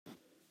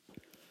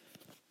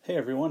Hey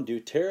everyone,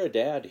 doTERRA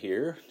Dad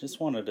here. Just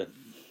wanted to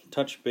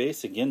touch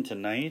base again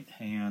tonight,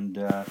 and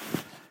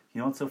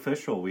it's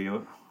official. We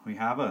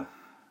have a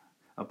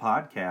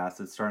podcast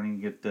that's starting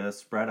to get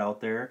spread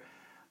out there,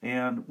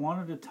 and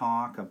wanted to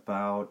talk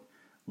about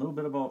a little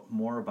bit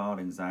more about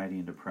anxiety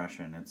and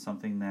depression. It's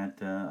something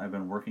that I've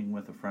been working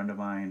with a friend of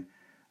mine,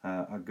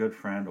 a good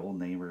friend, old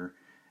neighbor,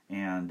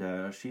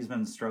 and she's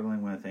been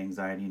struggling with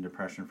anxiety and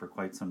depression for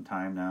quite some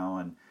time now,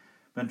 and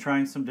been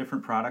trying some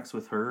different products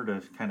with her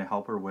to kind of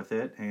help her with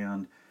it.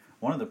 And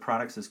one of the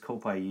products is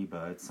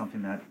Copaiba. It's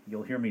something that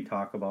you'll hear me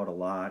talk about a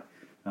lot.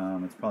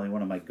 It's probably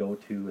one of my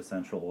go-to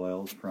essential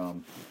oils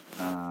from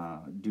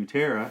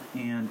doTERRA.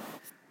 And,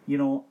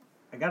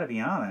 I got to be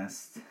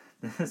honest,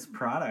 this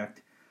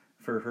product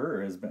for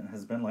her has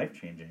been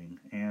life-changing.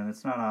 And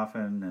it's not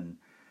often, and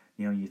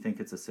you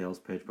think it's a sales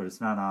pitch, but it's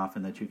not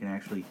often that you can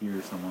actually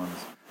hear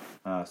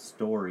someone's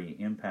story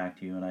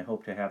impact you. And I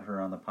hope to have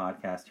her on the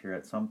podcast here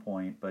at some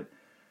point. But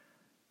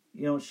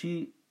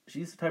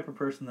she's the type of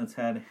person that's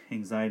had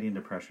anxiety and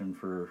depression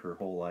for her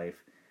whole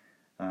life.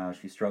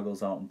 She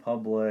struggles out in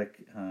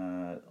public,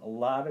 a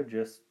lot of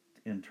just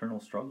internal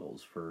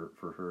struggles for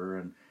her,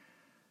 and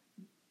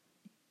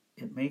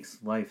it makes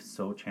life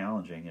so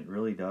challenging. It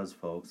really does,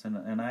 folks.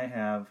 And I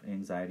have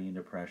anxiety and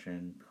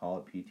depression, call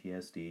it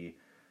PTSD,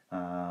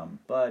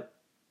 but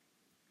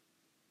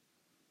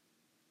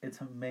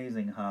it's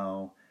amazing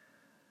how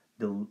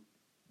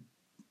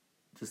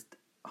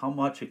how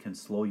much it can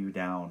slow you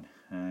down,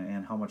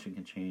 and how much it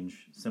can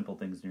change simple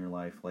things in your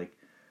life. Like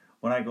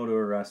when I go to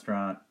a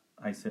restaurant,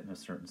 I sit in a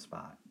certain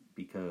spot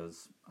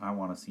because I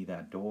want to see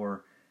that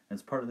door.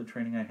 It's part of the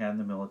training I had in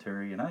the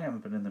military, and I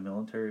haven't been in the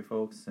military,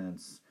 folks,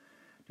 since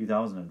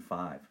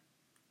 2005.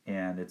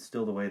 And it's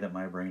still the way that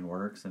my brain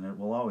works, and it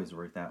will always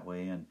work that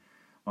way. And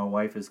my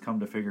wife has come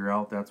to figure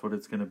out that's what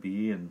it's going to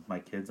be, and my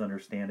kids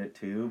understand it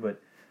too.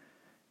 But,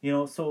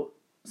 so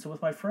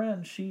with my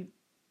friend, she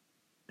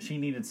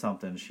needed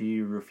something.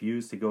 She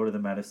refused to go to the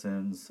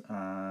medicines,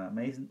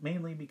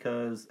 mainly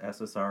because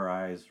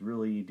SSRIs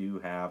really do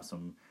have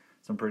some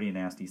pretty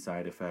nasty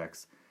side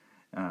effects.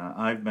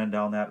 I've been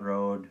down that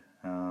road.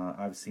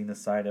 I've seen the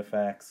side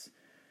effects.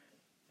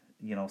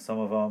 Some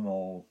of them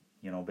will,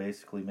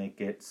 basically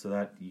make it so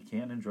that you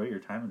can't enjoy your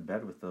time in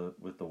bed with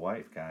the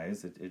wife,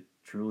 guys. It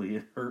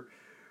truly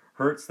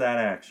hurts that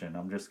action.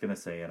 I'm just going to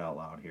say it out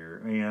loud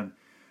here. And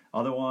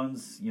other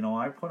ones,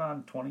 I put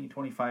on 20,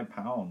 25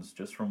 pounds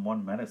just from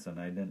one medicine.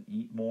 I didn't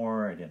eat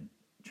more. I didn't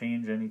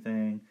change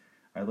anything.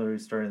 I literally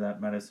started that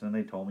medicine and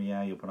they told me,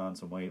 yeah, you put on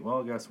some weight.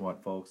 Well, guess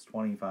what, folks?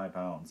 25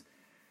 pounds.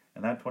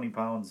 And that 25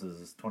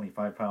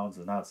 pounds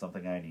is not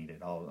something I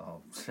needed.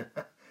 I'll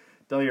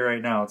tell you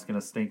right now, it's going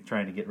to stink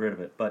trying to get rid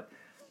of it. But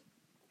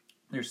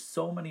there's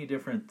so many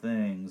different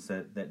things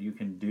that you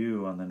can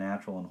do on the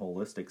natural and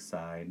holistic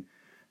side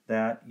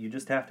that you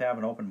just have to have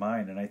an open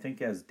mind. And I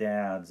think as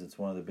dads, it's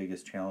one of the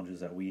biggest challenges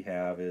that we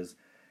have is,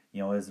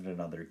 is it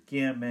another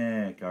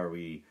gimmick? Are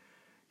we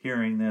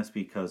hearing this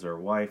because our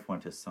wife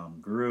went to some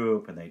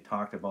group and they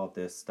talked about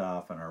this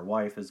stuff and our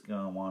wife is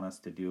going to want us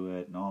to do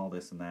it and all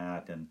this and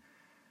that? And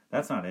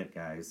that's not it,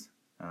 guys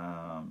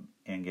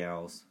and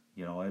gals.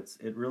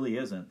 It really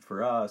isn't.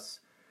 For us,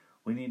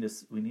 we need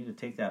to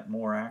take that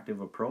more active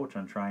approach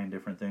on trying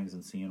different things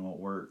and seeing what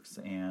works.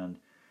 And,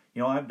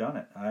 I've done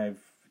it.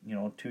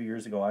 2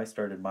 years ago, I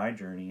started my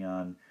journey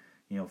on,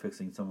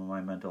 fixing some of my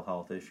mental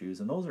health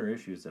issues. And those are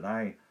issues that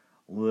I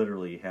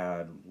literally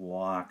had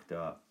locked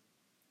up.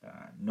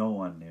 No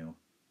one knew.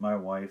 My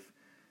wife,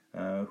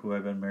 who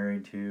I've been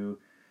married to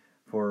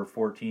for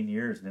 14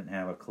 years, didn't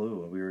have a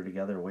clue. We were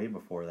together way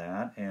before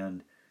that,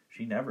 and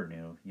she never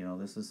knew.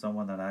 This is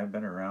someone that I've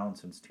been around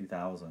since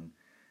 2000.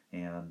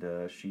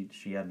 And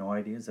she had no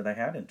ideas that I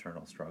had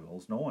internal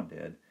struggles. No one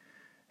did.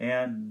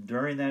 And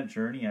during that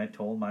journey, I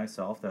told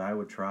myself that I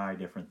would try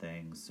different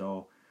things.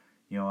 So,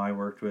 I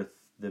worked with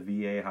the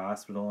VA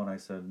hospital, and I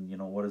said,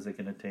 what is it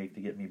going to take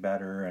to get me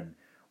better? And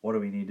what do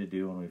we need to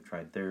do? And we've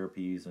tried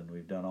therapies, and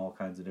we've done all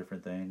kinds of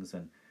different things.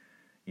 And,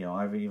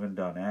 I've even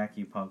done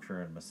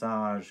acupuncture and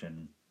massage.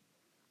 And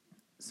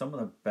some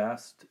of the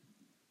best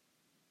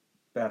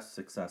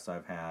success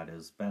I've had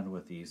has been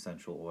with the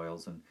essential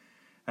oils. And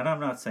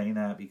I'm not saying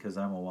that because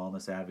I'm a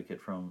wellness advocate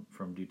from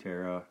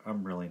doTERRA.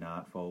 I'm really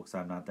not, folks.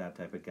 I'm not that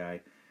type of guy.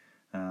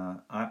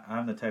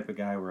 I'm the type of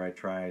guy where I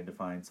try to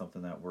find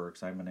something that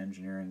works. I'm an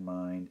engineering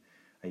mind.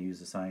 I use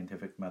the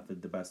scientific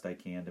method the best I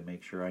can to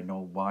make sure I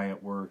know why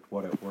it worked,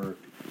 what it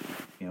worked.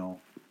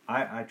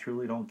 I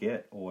truly don't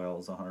get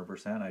oils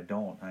 100%. I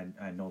don't.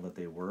 I know that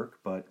they work,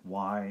 but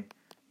why?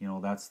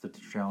 That's the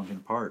challenging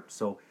part.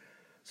 So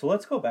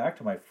let's go back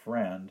to my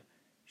friend.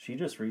 She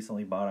just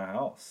recently bought a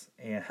house,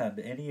 and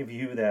any of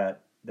you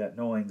that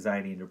know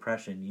anxiety and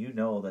depression,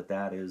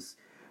 that is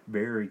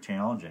very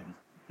challenging.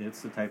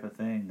 It's the type of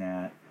thing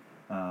that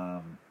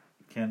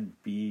can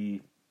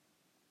be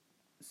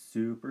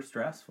super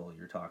stressful.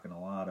 You're talking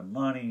a lot of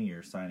money.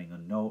 You're signing a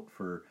note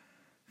for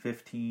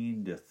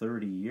 15 to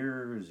 30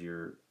 years.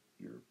 You're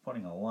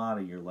putting a lot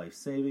of your life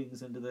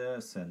savings into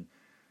this, and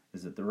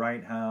is it the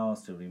right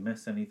house? Did we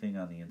miss anything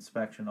on the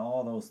inspection?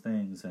 All those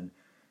things. And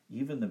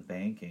even the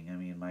banking. I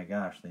mean, my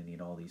gosh, they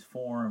need all these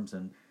forms.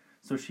 And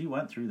so she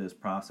went through this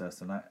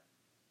process. And I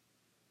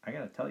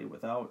got to tell you,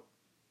 without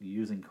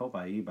using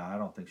Copaiba, I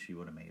don't think she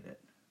would have made it.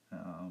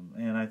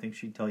 And I think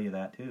she'd tell you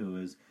that too,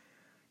 is,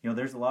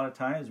 there's a lot of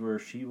times where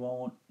she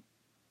won't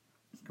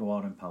go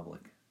out in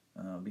public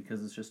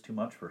because it's just too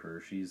much for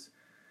her. She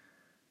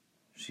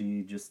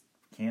just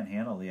can't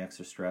handle the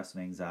extra stress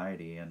and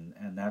anxiety,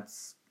 and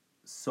that's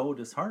so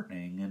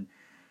disheartening. And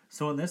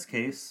so in this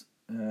case,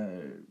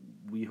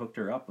 we hooked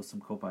her up with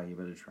some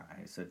Copaiba to try.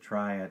 I said,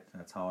 try it.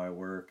 That's how I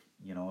work.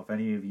 If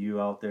any of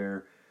you out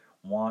there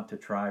want to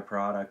try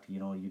product,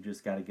 you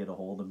just got to get a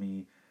hold of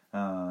me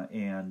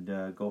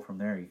and go from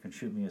there. You can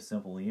shoot me a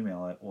simple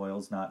email at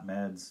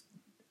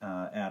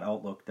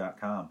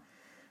oilsnotmeds@outlook.com.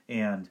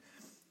 And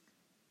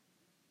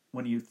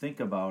when you think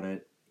about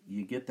it,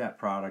 you get that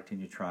product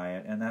and you try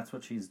it, and that's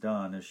what she's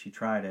done. Is she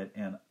tried it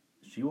and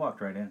she walked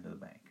right into the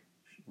bank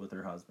with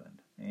her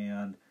husband,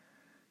 and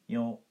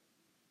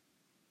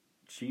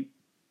she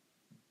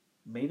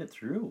made it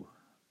through.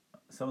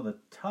 Some of the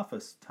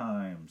toughest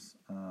times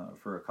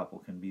for a couple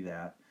can be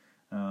that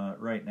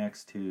right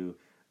next to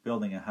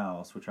building a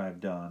house, which I've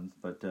done,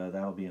 but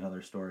that'll be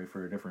another story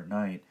for a different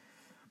night.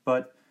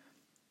 But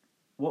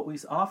what we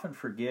often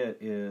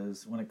forget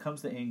is when it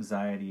comes to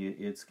anxiety,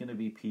 it's going to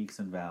be peaks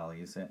and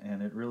valleys,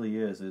 and it really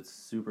is. It's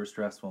super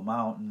stressful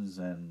mountains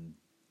and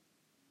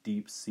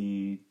deep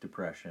sea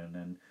depression.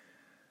 And,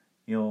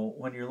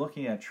 when you're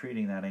looking at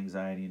treating that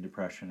anxiety and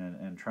depression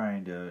and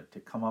trying to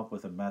come up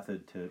with a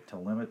method to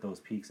limit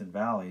those peaks and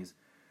valleys,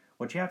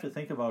 what you have to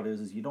think about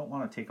is you don't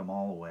want to take them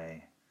all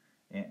away.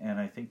 And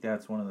I think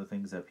that's one of the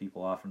things that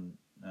people often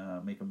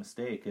make a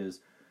mistake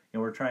is,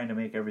 we're trying to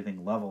make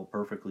everything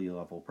perfectly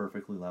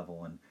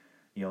level, and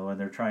and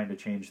they're trying to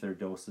change their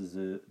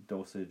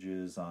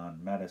dosages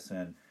on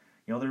medicine.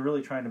 They're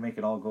really trying to make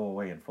it all go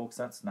away, and folks,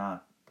 that's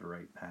not the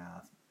right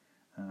path.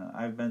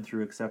 I've been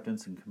through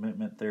acceptance and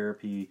commitment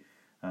therapy,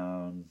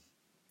 done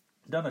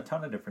a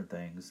ton of different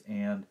things,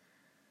 and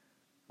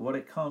what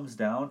it comes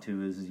down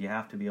to is you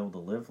have to be able to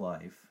live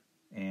life,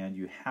 and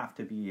you have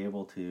to be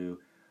able to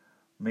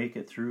make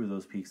it through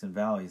those peaks and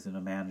valleys in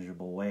a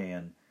manageable way.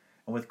 And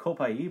with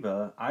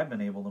Copaiba, I've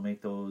been able to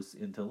make those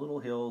into little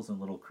hills and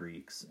little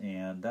creeks,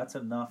 and that's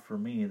enough for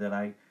me that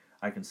I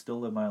can still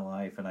live my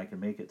life and I can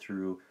make it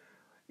through,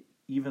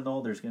 even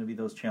though there's going to be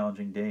those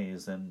challenging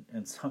days, and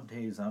some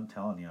days, I'm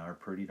telling you, are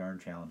pretty darn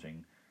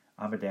challenging.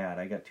 I'm a dad.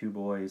 I got 2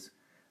 boys.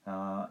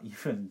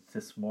 Even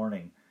this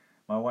morning,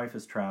 my wife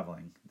is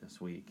traveling this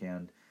week,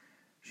 and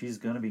she's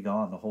going to be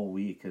gone the whole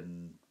week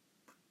and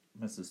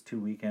misses 2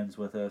 weekends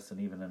with us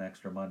and even an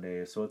extra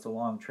Monday. So it's a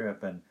long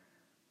trip, and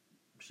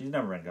she's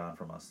never been gone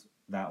from us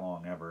that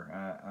long ever.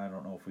 I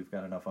don't know if we've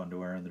got enough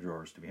underwear in the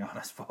drawers, to be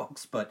honest,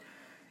 folks. But,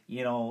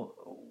 we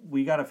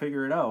got to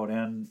figure it out.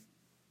 And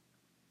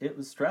it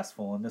was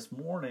stressful. And this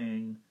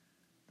morning,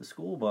 the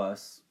school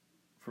bus,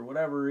 for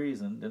whatever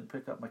reason, didn't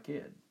pick up my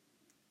kid.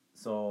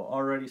 So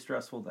already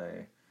stressful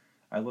day.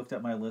 I looked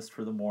at my list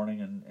for the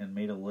morning and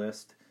made a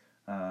list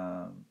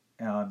on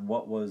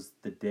what was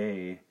the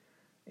day.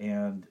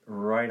 And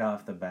right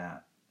off the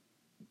bat,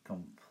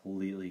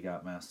 completely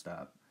got messed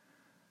up.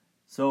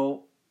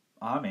 So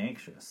I'm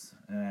anxious,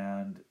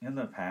 and in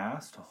the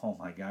past, oh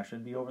my gosh,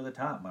 I'd be over the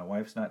top. My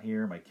wife's not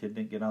here, my kid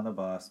didn't get on the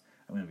bus,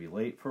 I'm going to be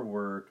late for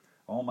work,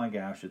 oh my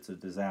gosh, it's a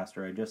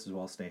disaster, I just as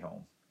well stay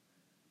home.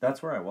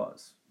 That's where I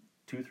was.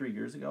 2-3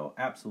 years ago,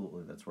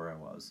 absolutely that's where I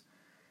was.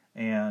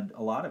 And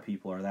a lot of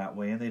people are that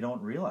way, and they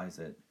don't realize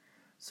it.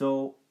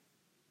 So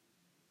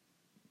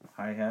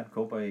I had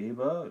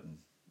Copaiba, and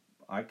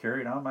I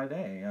carried on my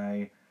day.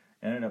 I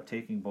ended up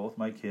taking both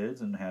my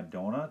kids and had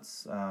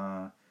donuts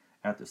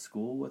at the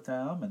school with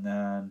them, and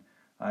then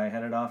I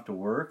headed off to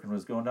work and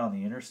was going down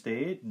the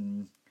interstate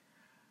and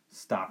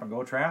stop and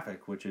go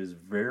traffic, which is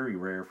very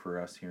rare for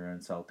us here in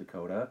South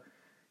Dakota.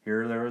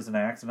 Here there was an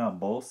accident on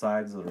both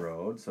sides of the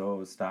road, so it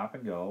was stop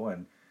and go,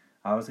 and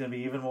I was going to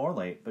be even more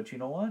late. But you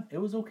know what? It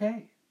was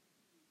okay.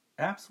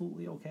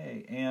 Absolutely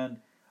okay.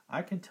 And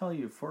I can tell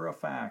you for a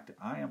fact,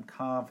 I am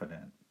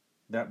confident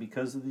that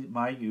because of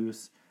my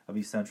use of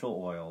essential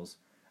oils,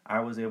 I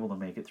was able to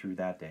make it through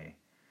that day.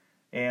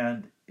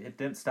 And it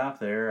didn't stop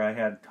there. I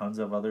had tons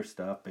of other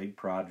stuff, big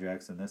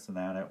projects and this and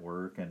that at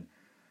work. And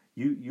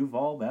you've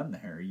all been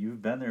there.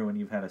 You've been there when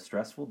you've had a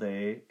stressful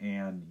day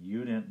and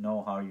you didn't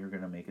know how you're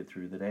going to make it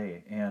through the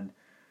day. And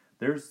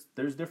there's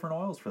different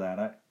oils for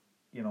that.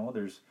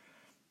 There's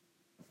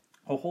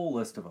a whole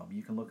list of them.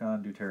 You can look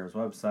on doTERRA's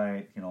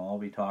website. I'll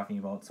be talking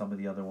about some of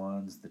the other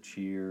ones, the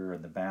Cheer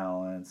and the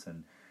Balance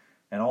and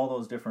all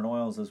those different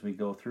oils as we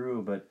go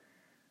through. But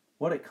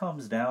what it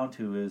comes down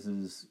to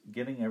is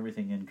getting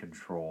everything in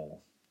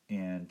control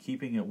and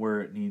keeping it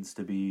where it needs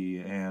to be.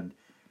 And,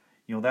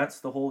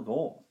 that's the whole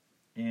goal.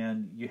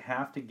 And you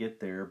have to get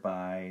there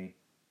by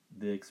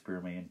the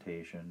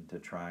experimentation to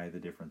try the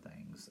different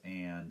things.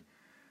 And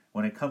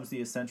when it comes to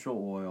the essential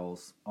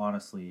oils,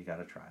 honestly, you got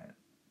to try it.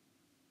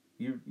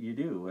 You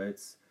do.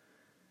 It's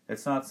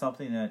It's not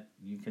something that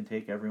you can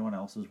take everyone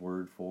else's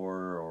word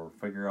for or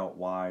figure out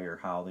why or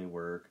how they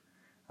work.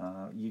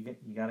 You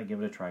got to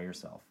give it a try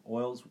yourself.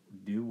 Oils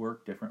do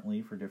work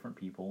differently for different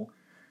people.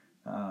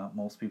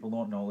 Most people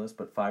don't know this,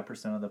 but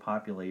 5% of the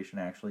population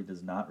actually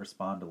does not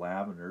respond to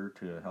lavender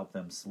to help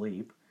them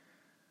sleep.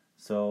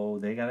 So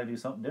they got to do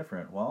something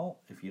different. Well,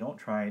 if you don't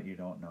try it, you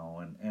don't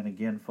know. And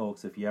again,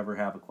 folks, if you ever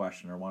have a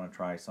question or want to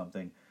try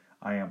something,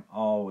 I am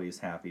always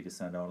happy to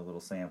send out a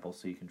little sample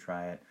so you can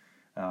try it.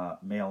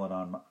 Mail it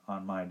on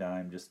my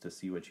dime just to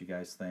see what you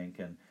guys think.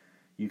 And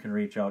you can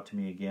reach out to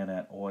me again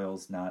at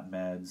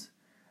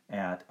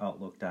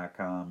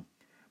oilsnotmeds@outlook.com.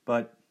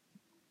 But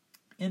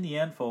in the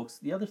end, folks,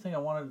 the other thing I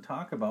wanted to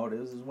talk about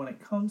is when it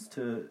comes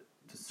to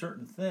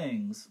certain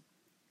things,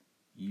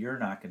 you're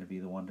not going to be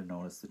the one to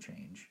notice the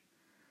change.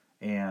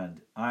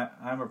 And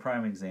I'm a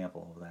prime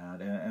example of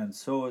that, and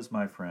so is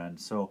my friend.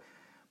 So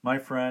my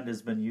friend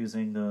has been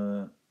using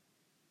the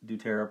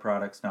doTERRA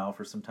products now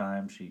for some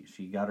time.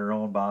 She got her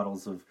own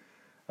bottles of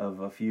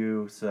a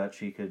few so that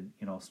she could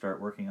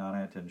start working on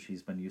it, and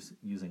she's been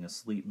using a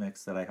sleep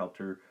mix that I helped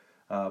her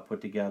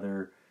put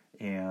together,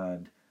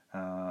 and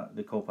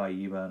the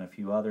Copaiba and a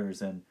few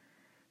others. And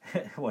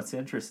what's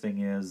interesting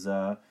is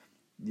the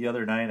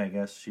other night, I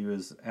guess she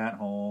was at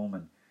home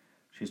and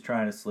she's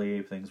trying to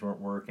sleep, things weren't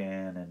working,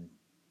 and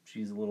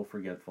she's a little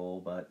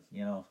forgetful, but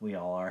we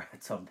all are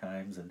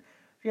sometimes, and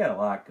she had a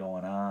lot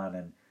going on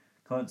and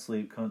couldn't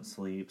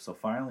sleep. So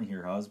finally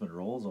her husband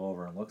rolls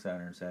over and looks at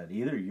her and said,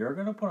 either you're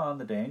going to put on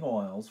the dang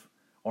oils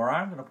or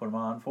I'm going to put them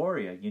on for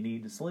you. You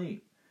need to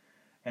sleep.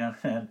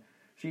 And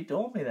she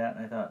told me that,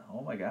 and I thought,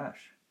 oh my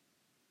gosh,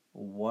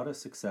 what a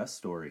success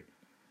story.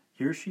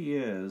 Here she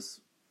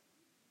is,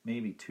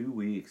 maybe 2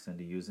 weeks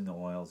into using the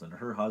oils, and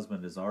her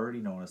husband has already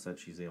noticed that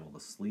she's able to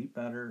sleep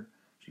better,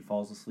 she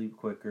falls asleep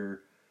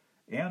quicker,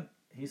 and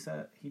he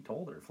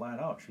told her flat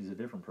out she's a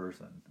different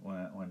person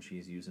when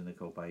she's using the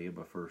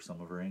Copaiba for some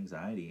of her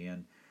anxiety.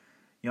 And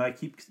I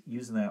keep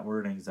using that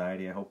word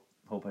anxiety. I hope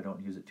I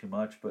don't use it too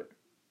much, but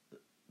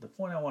the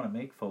point I want to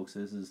make, folks,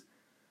 is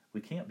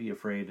we can't be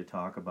afraid to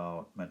talk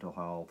about mental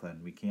health,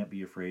 and we can't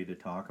be afraid to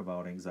talk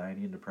about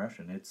anxiety and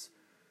depression. It's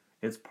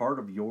part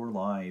of your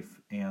life,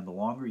 and the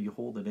longer you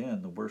hold it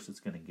in, the worse it's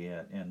going to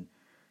get. And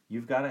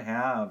you've got to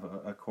have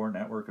a core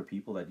network of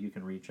people that you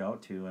can reach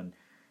out to. And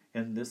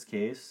in this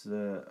case,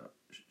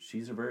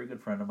 she's a very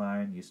good friend of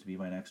mine, used to be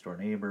my next door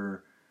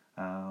neighbor.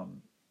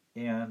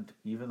 And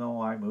even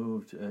though I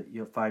moved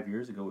 5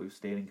 years ago, we've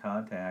stayed in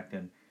contact.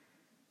 And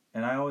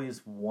I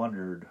always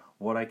wondered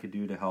what I could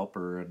do to help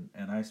her.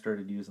 And I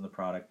started using the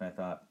product, and I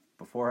thought,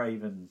 before I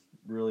even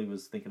really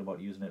was thinking about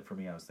using it for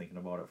me, I was thinking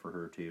about it for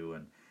her too.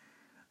 And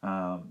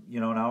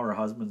now her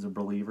husband's a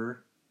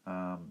believer.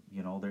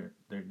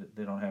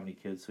 They don't have any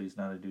kids, so he's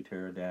not a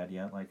doTERRA dad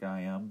yet like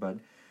I am. But,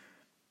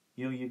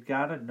 you've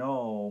got to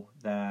know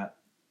that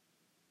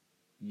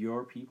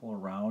your people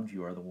around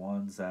you are the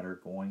ones that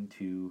are going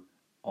to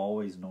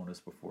always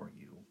notice before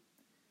you.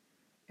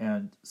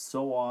 And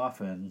so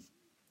often,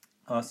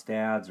 us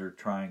dads are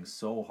trying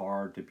so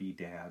hard to be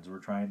dads. We're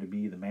trying to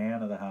be the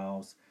man of the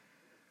house.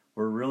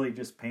 We're really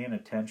just paying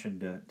attention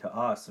to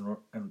us, and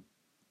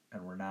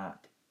we're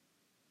not.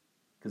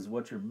 Because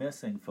what you're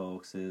missing,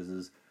 folks,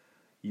 is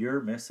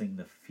you're missing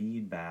the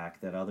feedback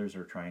that others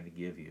are trying to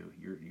give you.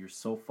 You're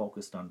so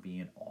focused on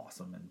being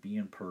awesome and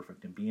being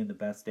perfect and being the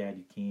best dad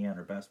you can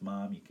or best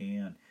mom you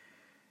can.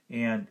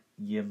 And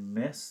you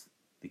miss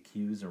the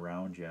cues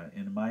around you.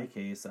 In my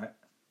case,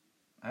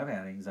 I've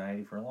had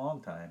anxiety for a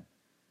long time.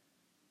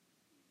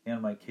 And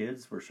my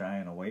kids were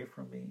shying away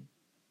from me.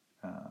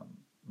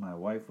 My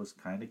wife was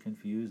kind of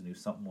confused, knew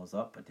something was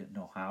up, but didn't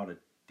know how to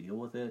deal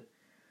with it.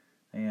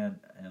 And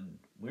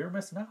we were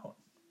missing out.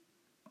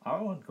 I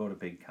wouldn't go to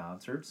big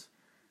concerts.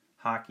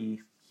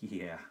 Hockey,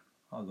 yeah,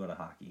 I'll go to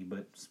hockey,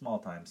 but small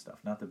time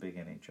stuff, not the big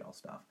NHL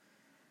stuff.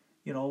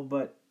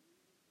 But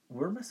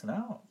we're missing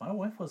out. My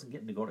wife wasn't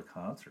getting to go to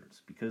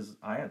concerts because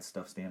I had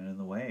stuff standing in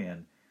the way.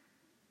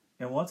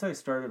 And once I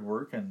started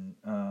working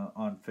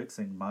on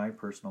fixing my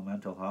personal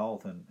mental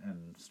health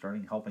and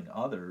starting helping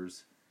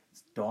others,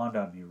 it's dawned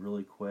on me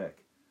really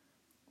quick.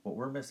 What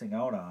we're missing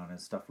out on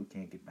is stuff we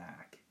can't get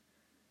back.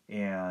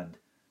 And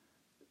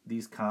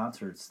these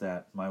concerts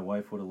that my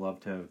wife would have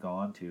loved to have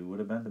gone to would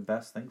have been the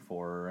best thing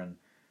for her, and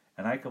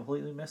I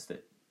completely missed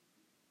it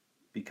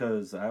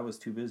because I was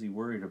too busy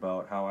worried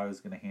about how I was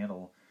going to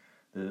handle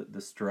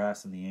the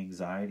stress and the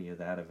anxiety of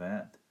that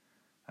event.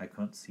 I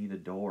couldn't see the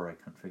door. I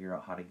couldn't figure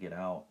out how to get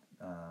out.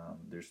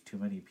 There's too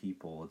many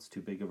people. It's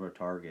too big of a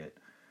target.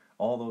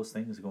 All those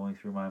things going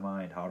through my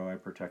mind. How do I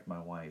protect my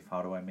wife?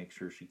 How do I make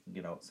sure she can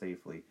get out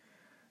safely?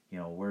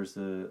 Where's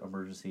the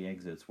emergency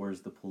exits? Where's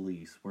the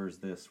police? Where's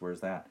this?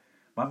 Where's that?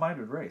 My mind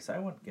would race. I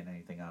wouldn't get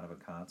anything out of a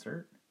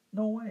concert.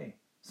 No way.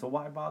 So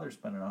why bother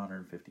spending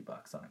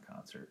 $150 on a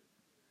concert?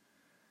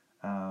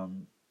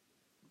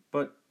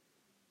 But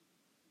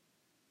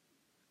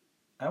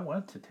I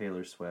went to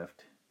Taylor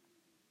Swift.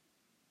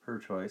 Her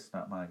choice,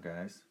 not mine,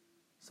 guys.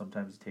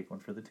 Sometimes you take one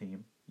for the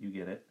team. You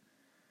get it.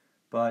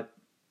 But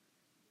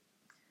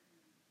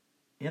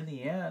in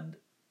the end,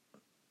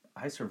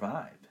 I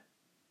survived.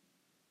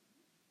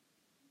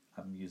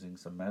 I'm using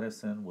some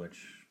medicine,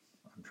 which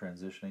I'm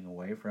transitioning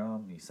away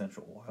from. The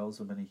essential oils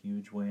have been a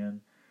huge win.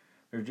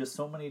 There are just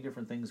so many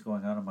different things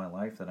going on in my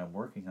life that I'm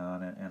working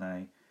on, and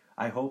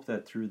I hope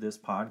that through this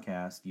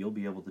podcast you'll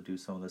be able to do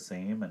some of the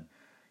same and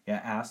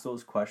ask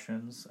those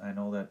questions. I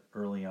know that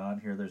early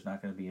on here there's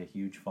not going to be a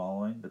huge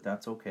following, but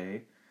that's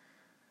okay.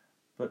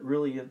 But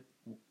really,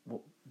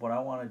 what I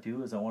want to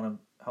do is I want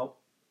to help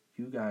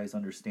you guys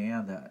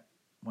understand that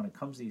when it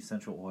comes to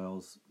essential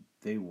oils,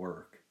 they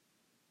work.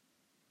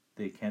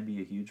 They can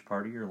be a huge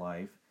part of your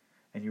life,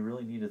 and you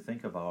really need to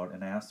think about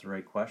and ask the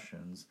right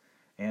questions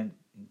and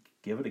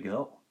give it a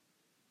go.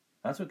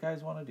 That's what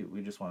guys want to do.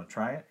 We just want to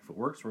try it. If it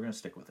works, we're going to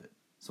stick with it.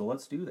 So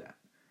let's do that.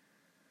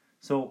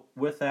 So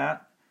with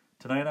that,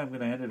 tonight I'm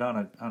going to end it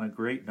on a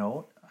great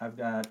note. I've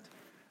got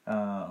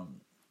a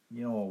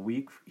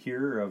week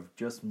here of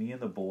just me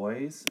and the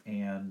boys,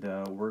 and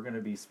we're going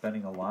to be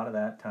spending a lot of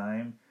that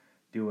time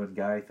doing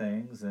guy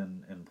things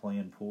and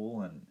playing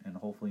pool and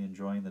hopefully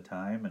enjoying the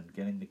time and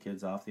getting the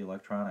kids off the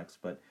electronics.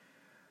 But,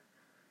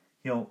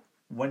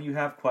 when you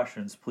have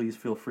questions, please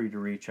feel free to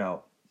reach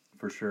out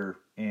for sure.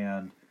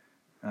 And,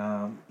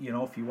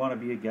 if you want to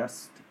be a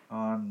guest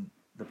on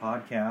the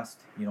podcast,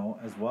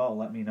 as well,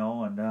 let me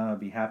know, and I'd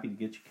be happy to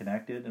get you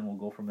connected, and we'll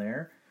go from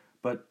there.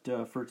 But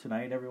for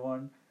tonight,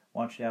 everyone, I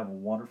want you to have a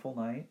wonderful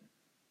night.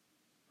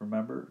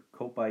 Remember,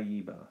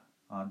 Copaiba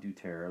on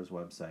doTERRA's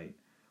website.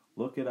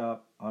 Look it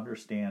up,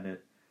 understand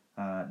it.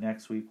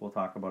 Next week we'll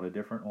talk about a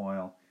different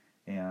oil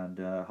and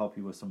help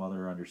you with some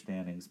other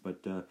understandings.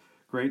 But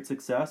great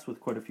success with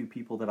quite a few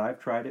people that I've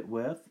tried it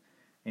with,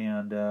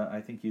 and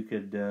I think you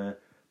could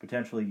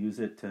potentially use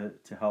it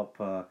to help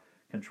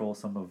control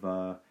some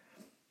of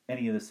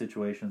any of the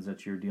situations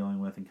that you're dealing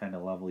with and kind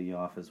of level you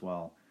off as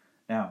well.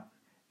 Now,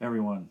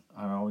 everyone,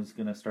 I'm always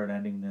going to start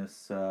ending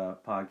this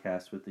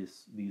podcast with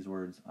these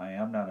words. I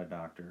am not a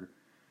doctor.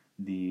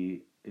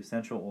 The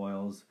essential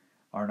oils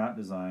are not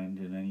designed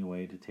in any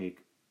way to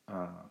take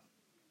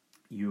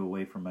you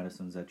away from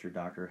medicines that your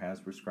doctor has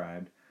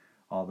prescribed,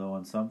 although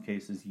in some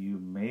cases you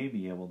may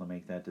be able to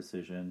make that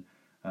decision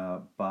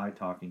by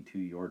talking to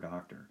your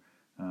doctor.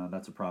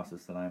 That's a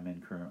process that I'm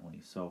in currently.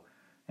 So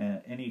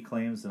any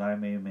claims that I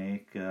may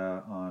make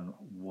on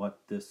what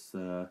this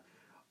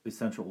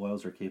essential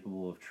oils are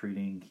capable of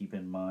treating, keep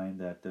in mind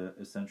that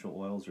essential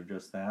oils are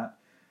just that.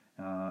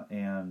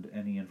 And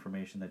any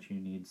information that you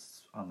need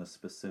on the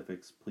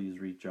specifics, please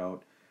reach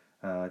out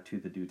to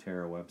the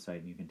doTERRA website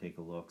and you can take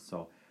a look.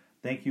 So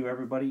thank you,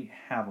 everybody.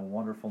 Have a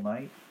wonderful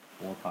night.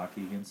 We'll talk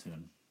to you again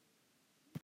soon.